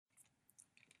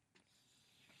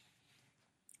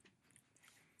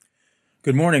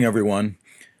Good morning, everyone.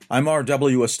 I'm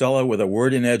R.W. Estela with a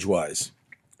word in Edgewise.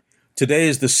 Today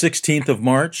is the 16th of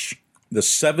March, the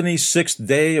 76th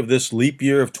day of this leap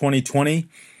year of 2020,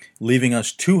 leaving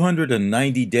us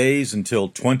 290 days until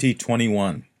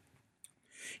 2021.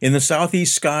 In the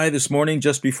southeast sky this morning,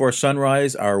 just before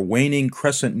sunrise, our waning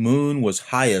crescent moon was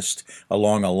highest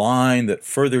along a line that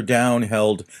further down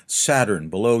held Saturn,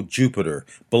 below Jupiter,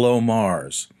 below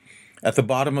Mars. At the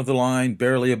bottom of the line,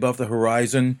 barely above the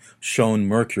horizon, shone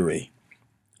Mercury.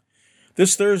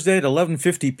 This Thursday at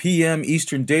 11:50 p.m.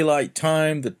 Eastern Daylight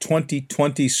Time, the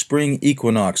 2020 spring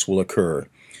equinox will occur,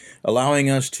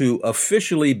 allowing us to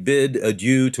officially bid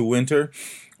adieu to winter,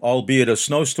 albeit a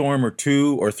snowstorm or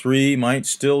two or three might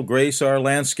still grace our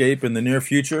landscape in the near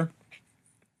future.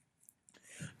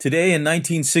 Today in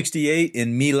 1968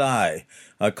 in My Lai,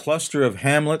 a cluster of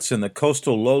hamlets in the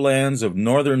coastal lowlands of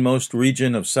northernmost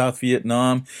region of South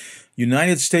Vietnam,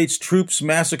 United States troops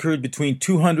massacred between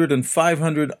 200 and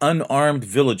 500 unarmed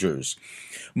villagers.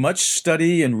 Much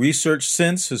study and research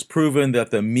since has proven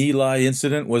that the My Lai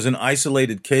incident was an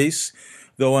isolated case,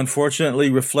 though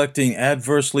unfortunately reflecting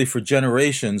adversely for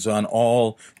generations on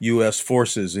all U.S.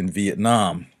 forces in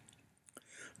Vietnam.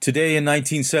 Today in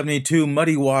 1972,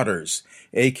 Muddy Waters,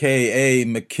 a.k.a.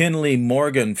 McKinley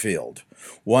Morganfield,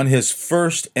 won his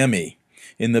first Emmy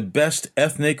in the Best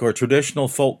Ethnic or Traditional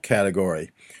Folk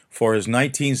category for his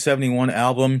 1971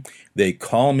 album, They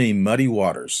Call Me Muddy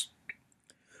Waters.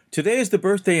 Today is the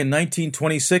birthday in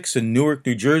 1926 in Newark,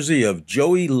 New Jersey of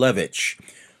Joey Levitch,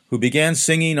 who began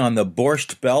singing on the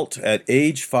Borscht Belt at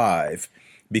age 5,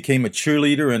 became a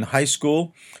cheerleader in high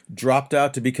school, dropped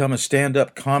out to become a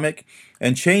stand-up comic,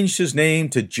 and changed his name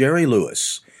to Jerry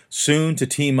Lewis, soon to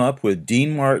team up with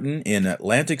Dean Martin in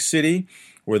Atlantic City,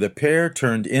 where the pair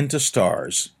turned into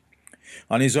stars.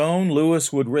 On his own,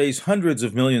 Lewis would raise hundreds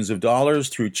of millions of dollars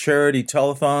through charity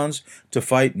telethons to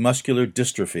fight muscular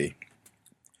dystrophy.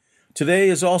 Today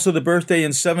is also the birthday in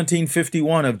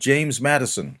 1751 of James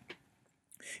Madison,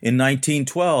 in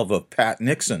 1912 of Pat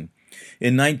Nixon,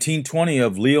 in 1920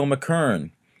 of Leo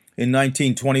McKern, in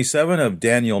 1927 of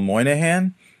Daniel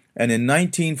Moynihan, and in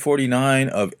 1949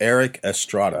 of Eric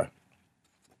Estrada.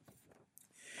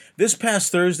 This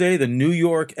past Thursday, the New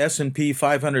York S&P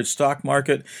 500 stock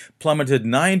market plummeted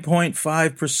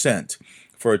 9.5%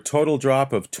 for a total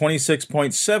drop of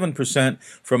 26.7%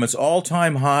 from its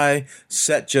all-time high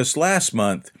set just last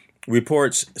month,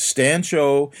 reports Stan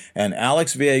Cho and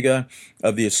Alex Vega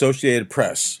of the Associated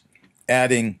Press,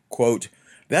 adding, quote,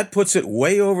 "That puts it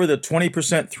way over the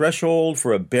 20% threshold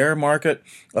for a bear market,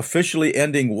 officially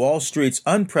ending Wall Street's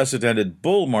unprecedented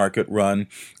bull market run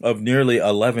of nearly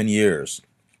 11 years.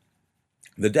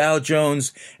 The Dow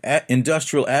Jones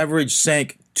Industrial Average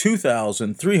sank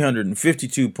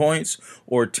 2,352 points,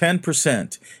 or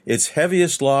 10%, its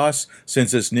heaviest loss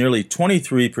since its nearly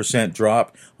 23%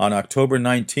 drop on October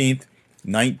 19th,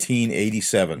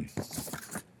 1987.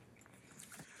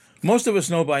 Most of us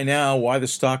know by now why the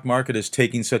stock market is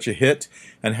taking such a hit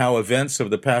and how events of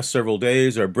the past several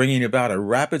days are bringing about a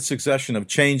rapid succession of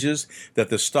changes that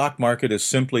the stock market is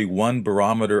simply one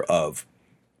barometer of.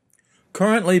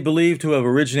 Currently believed to have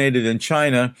originated in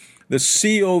China, the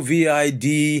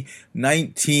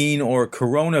COVID-19 or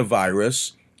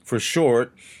coronavirus, for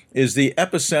short, is the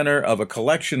epicenter of a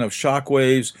collection of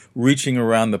shockwaves reaching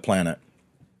around the planet.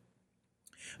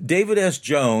 David S.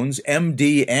 Jones,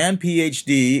 M.D. and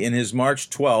Ph.D., in his March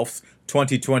 12,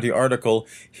 2020 article,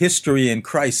 History in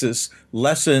Crisis,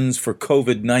 Lessons for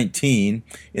COVID-19,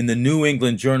 in the New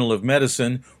England Journal of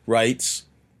Medicine, writes,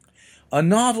 "A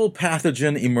novel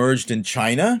pathogen emerged in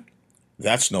China?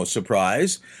 That's no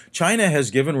surprise. China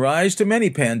has given rise to many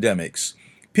pandemics.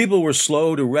 People were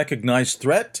slow to recognize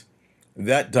threat.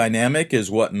 That dynamic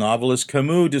is what novelist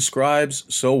Camus describes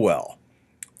so well.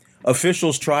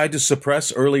 Officials tried to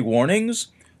suppress early warnings?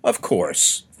 Of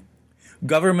course.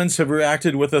 Governments have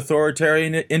reacted with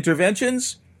authoritarian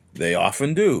interventions? They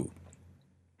often do.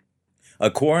 A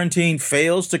quarantine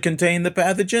fails to contain the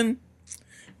pathogen?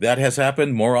 That has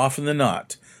happened more often than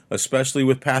not, especially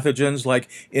with pathogens like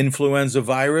influenza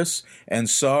virus and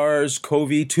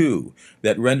SARS-CoV-2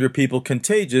 that render people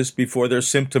contagious before they're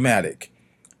symptomatic.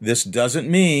 This doesn't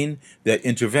mean that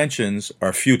interventions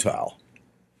are futile."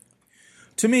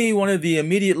 To me, one of the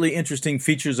immediately interesting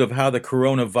features of how the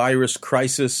coronavirus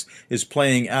crisis is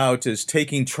playing out is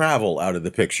taking travel out of the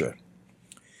picture.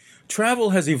 Travel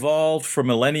has evolved for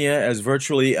millennia as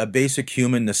virtually a basic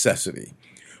human necessity,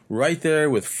 right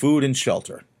there with food and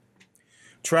shelter.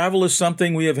 Travel is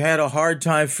something we have had a hard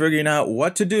time figuring out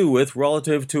what to do with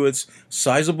relative to its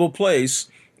sizable place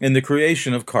in the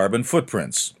creation of carbon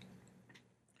footprints.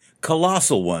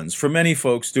 colossal ones for many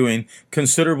folks doing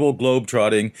considerable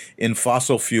globetrotting in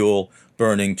fossil fuel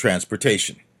burning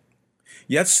transportation.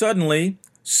 Yet suddenly,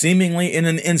 seemingly in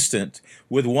an instant,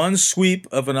 with one sweep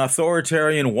of an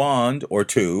authoritarian wand or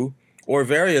two, or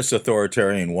various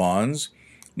authoritarian wands,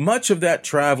 much of that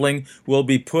traveling will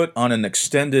be put on an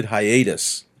extended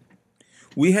hiatus.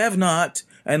 We have not,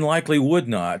 and likely would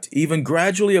not, even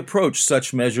gradually approach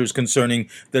such measures concerning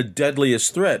the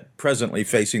deadliest threat presently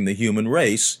facing the human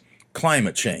race,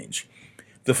 climate change,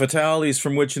 the fatalities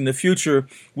from which in the future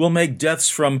will make deaths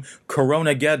from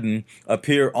Coronageddon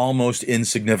appear almost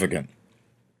insignificant.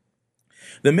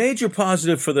 The major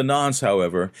positive for the nonce,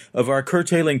 however, of our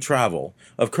curtailing travel,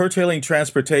 of curtailing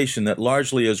transportation that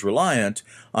largely is reliant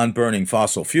on burning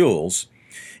fossil fuels,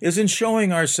 is in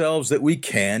showing ourselves that we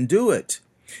can do it,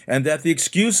 and that the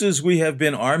excuses we have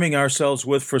been arming ourselves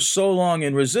with for so long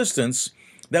in resistance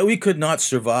that we could not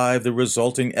survive the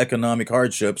resulting economic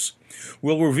hardships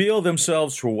will reveal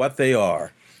themselves for what they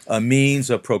are, a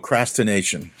means of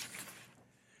procrastination.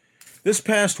 This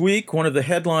past week, one of the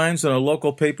headlines in a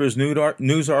local paper's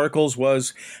news articles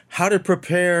was, "How to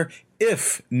Prepare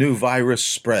If New Virus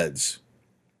Spreads."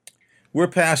 We're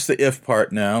past the if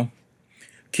part now.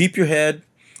 Keep your head,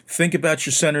 think about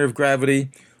your center of gravity,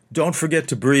 don't forget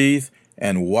to breathe,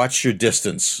 and watch your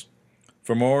distance.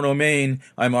 From Orono, Maine,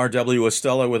 I'm R.W.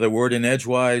 Estela with a word in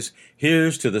Edgewise.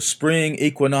 Here's to the spring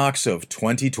equinox of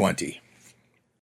 2020.